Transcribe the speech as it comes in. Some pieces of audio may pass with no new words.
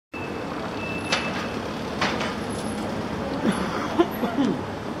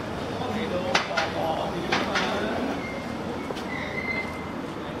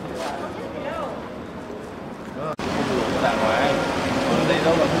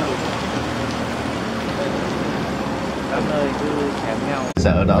Các nơi cứ chém nhau.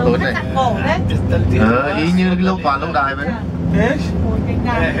 Sợ đó tối này. Ý như lâu toàn lâu đài vậy.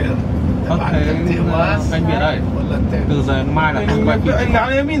 Anh Việt ơi, từ giờ mai là không quay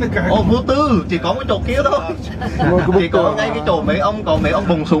phim. Ồ, vô tư, chỉ có cái chỗ kia thôi. Chỉ có ngay cái chỗ mấy ông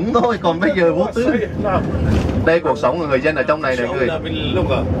bùng súng thôi, còn bây giờ vô tư. Đây cuộc sống của người dân ở trong này này người.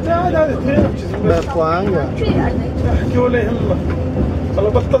 Đẹp quá nhỉ.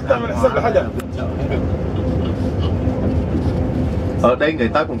 Ở đây người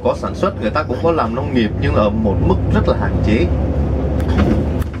ta cũng có sản xuất, người ta cũng có làm nông nghiệp nhưng ở một mức rất là hạn chế.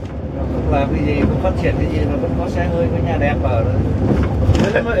 Làm cái gì cũng phát triển cái gì mà vẫn có xe hơi, có nhà đẹp ở đó.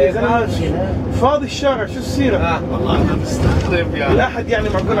 فاضي الشارع شو السيرة؟ والله انا مستغرب يعني. لا احد يعني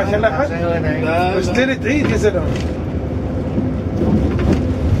معقول عشان لا احد؟ بس ليلة عيد يا زلمة.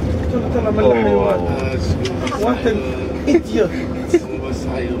 طلع من الحيوان. واحد ايديوت.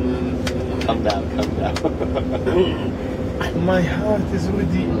 Calm down. My heart is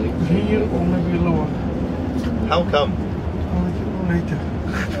already here or maybe lower. How come? Later.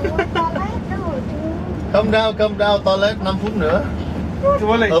 Come down, toilet 5 phút nữa.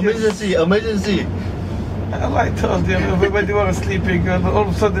 Emergency. I told you, everybody was sleeping and all of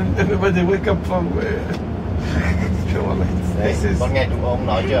a sudden everybody wake up from this is Con nghe chúng ông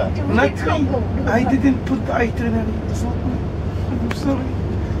nói chưa? nitrate. I didn't put the itinerary. It's not me. I'm sorry.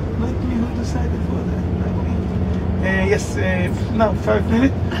 Not me who decided for that. Not me. Yes, now 5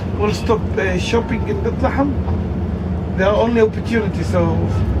 minutes. We'll stop shopping in Bethlehem. There are only opportunities, so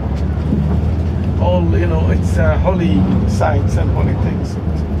all it's holy sites and holy things.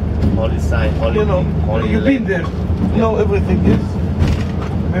 Holy sign, holy holy you've been there. Know everything is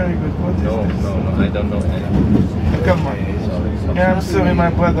very good. What is this? No, I don't know anything. Come on. Sorry. Yeah, I'm sorry, my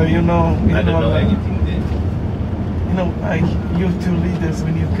brother. I don't know anything there. You two leaders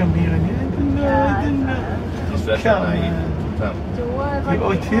when you come here and I didn't know. This restaurant I eat. You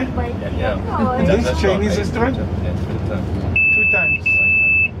ate here? Yeah. This Chinese restaurant? Yeah, 2 times.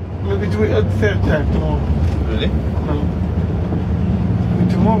 Maybe do it a 3rd time tomorrow. Really? No.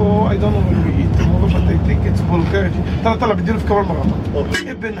 Tomorrow, I don't know when we eat tomorrow, but I think it's Bulgaria. طلع بدي لف كمان مرة.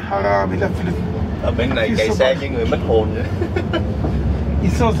 ابن حرام يلف. Ở bên này chạy xe như người mất hồn vậy. He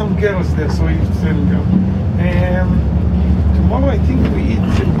saw some girls there, so he said, tomorrow I think we eat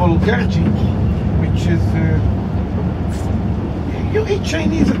Bulgaria, which is you eat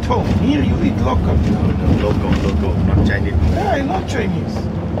Chinese at home. Here you eat local. Local, not Chinese. Yeah, not Chinese.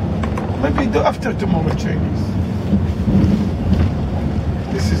 Maybe do after tomorrow Chinese.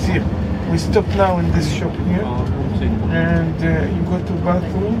 This is here. We stop now in this shop here, and you go to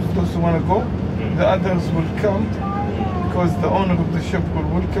bathrooms. Those who want to go, the others will come because the owner of the shop will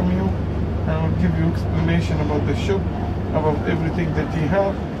welcome you and will give you explanation about the shop, about everything that he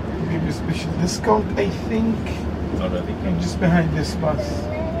have. Give you special discount, I think. I'm just behind this bus.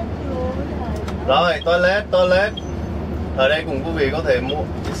 Rồi, toilet. Ở đây cùng quý vị có thể mua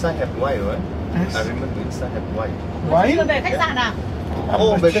NXHYT rồi. Yes. I remember NXHYT. Why? Về khách sạn à?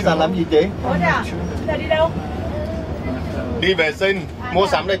 Ồ, về khách sạn làm gì chị? Ủa à? Giờ đi đâu? Đi vệ sinh, mua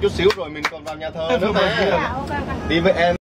sắm đây chút xíu rồi mình còn vào nhà thờ nữa mà. Đi với em.